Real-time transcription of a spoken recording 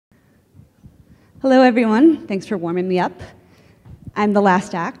Hello, everyone. Thanks for warming me up. I'm the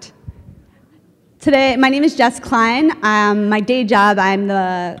last act. Today, my name is Jess Klein. My day job, I'm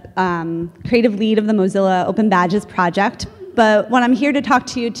the creative lead of the Mozilla Open Badges project. But what I'm here to talk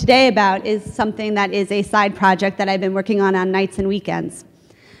to you today about is something that is a side project that I've been working on nights and weekends.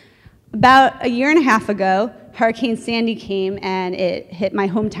 About a year and a half ago, Hurricane Sandy came and it hit my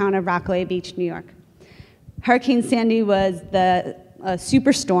hometown of Rockaway Beach, New York. Hurricane Sandy was the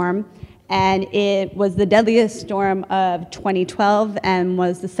superstorm, and it was the deadliest storm of 2012 and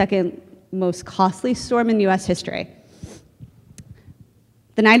was the second most costly storm in US history.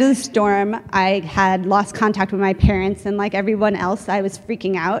 The night of the storm, I had lost contact with my parents, and like everyone else, I was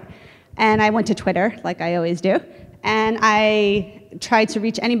freaking out. And I went to Twitter, like I always do, and I tried to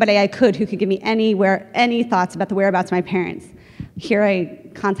reach anybody I could who could give me any thoughts about the whereabouts of my parents. Here I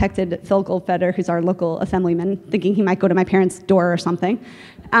contacted Phil Goldfeder, who's our local assemblyman, thinking he might go to my parents' door or something.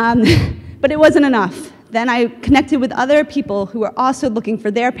 But it wasn't enough. Then I connected with other people who were also looking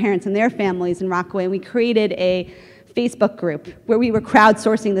for their parents and their families in Rockaway, and we created a Facebook group where we were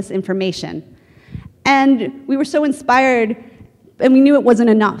crowdsourcing this information. And we were so inspired, and we knew it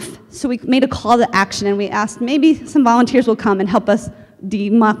wasn't enough. So we made a call to action, and we asked maybe some volunteers will come and help us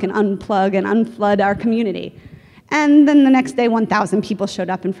demuck and unplug and unflood our community. And then the next day, 1,000 people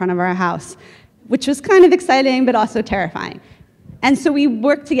showed up in front of our house, which was kind of exciting, but also terrifying. And so we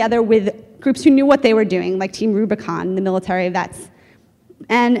worked together with groups who knew what they were doing, like Team Rubicon, the military vets.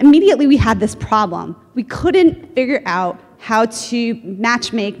 And immediately we had this problem. We couldn't figure out how to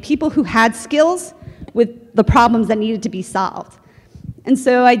matchmake people who had skills with the problems that needed to be solved. And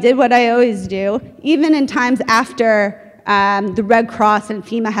so I did what I always do. Even in times after the Red Cross and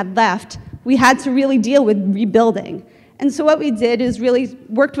FEMA had left, we had to really deal with rebuilding. And so what we did is really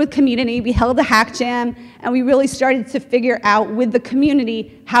worked with community. We held a hack jam, and we really started to figure out with the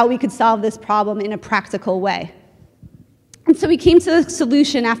community how we could solve this problem in a practical way. And so we came to the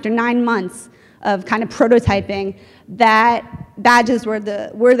solution after 9 months of kind of prototyping that badges were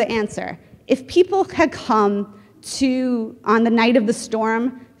the answer. If people had come to, on the night of the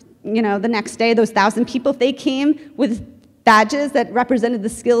storm, you know, the next day, those 1,000 people, if they came with badges that represented the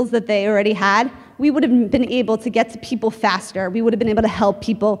skills that they already had, we would have been able to get to people faster. We would have been able to help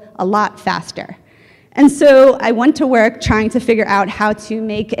people a lot faster. And so I went to work trying to figure out how to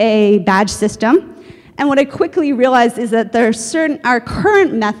make a badge system. And what I quickly realized is that our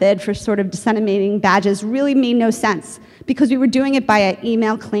current method for sort of disseminating badges really made no sense, because we were doing it by an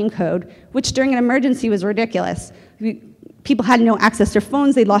email claim code, which during an emergency was ridiculous. People had no access to their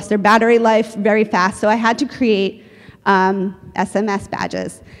phones, they lost their battery life very fast, so I had to create SMS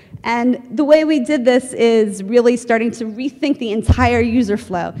badges. And the way we did this is really starting to rethink the entire user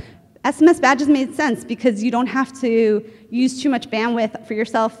flow. SMS badges made sense because you don't have to use too much bandwidth for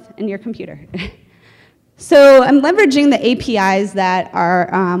yourself and your computer. So I'm leveraging the APIs that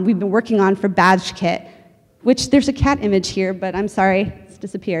we've been working on for BadgeKit, which there's a cat image here, but I'm sorry, it's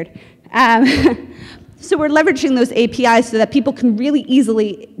disappeared. So we're leveraging those APIs so that people can really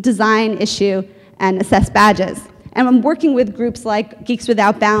easily design, issue, and assess badges. And I'm working with groups like Geeks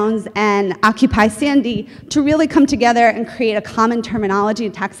Without Bounds and Occupy Sandy to really come together and create a common terminology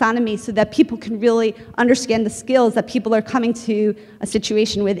and taxonomy so that people can really understand the skills that people are coming to a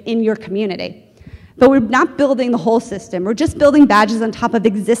situation with in your community. But we're not building the whole system. We're just building badges on top of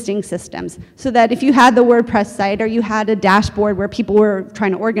existing systems so that if you had the WordPress site or you had a dashboard where people were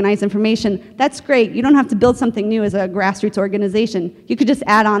trying to organize information, that's great. You don't have to build something new as a grassroots organization. You could just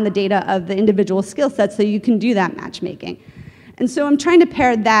add on the data of the individual skill sets so you can do that matchmaking. And so I'm trying to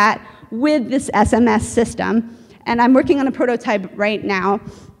pair that with this SMS system, and I'm working on a prototype right now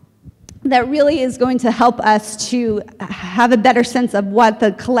that really is going to help us to have a better sense of what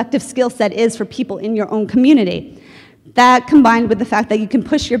the collective skill set is for people in your own community. That combined with the fact that you can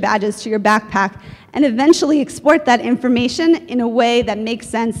push your badges to your backpack and eventually export that information in a way that makes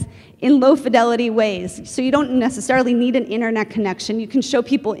sense in low fidelity ways. So you don't necessarily need an internet connection. You can show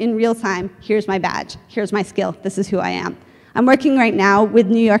people in real time, here's my badge, here's my skill, this is who I am. I'm working right now with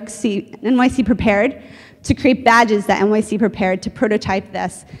NYC Prepared to create badges that NYC Prepared to prototype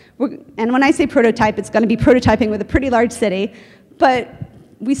this. And when I say prototype, it's going to be prototyping with a pretty large city, but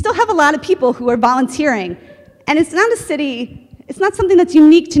we still have a lot of people who are volunteering. And it's not something that's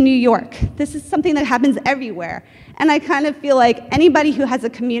unique to New York. This is something that happens everywhere. And I kind of feel like anybody who has a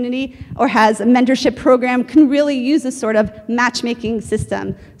community or has a mentorship program can really use this sort of matchmaking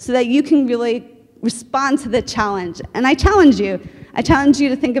system so that you can really respond to the challenge. And I challenge you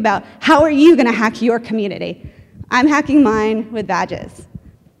to think about, how are you going to hack your community? I'm hacking mine with badges.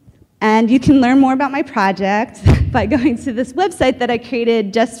 And you can learn more about my project by going to this website that I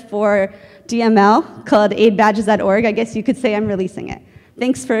created just for DML called aidbadges.org. I guess you could say I'm releasing it.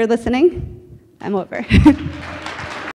 Thanks for listening. I'm over.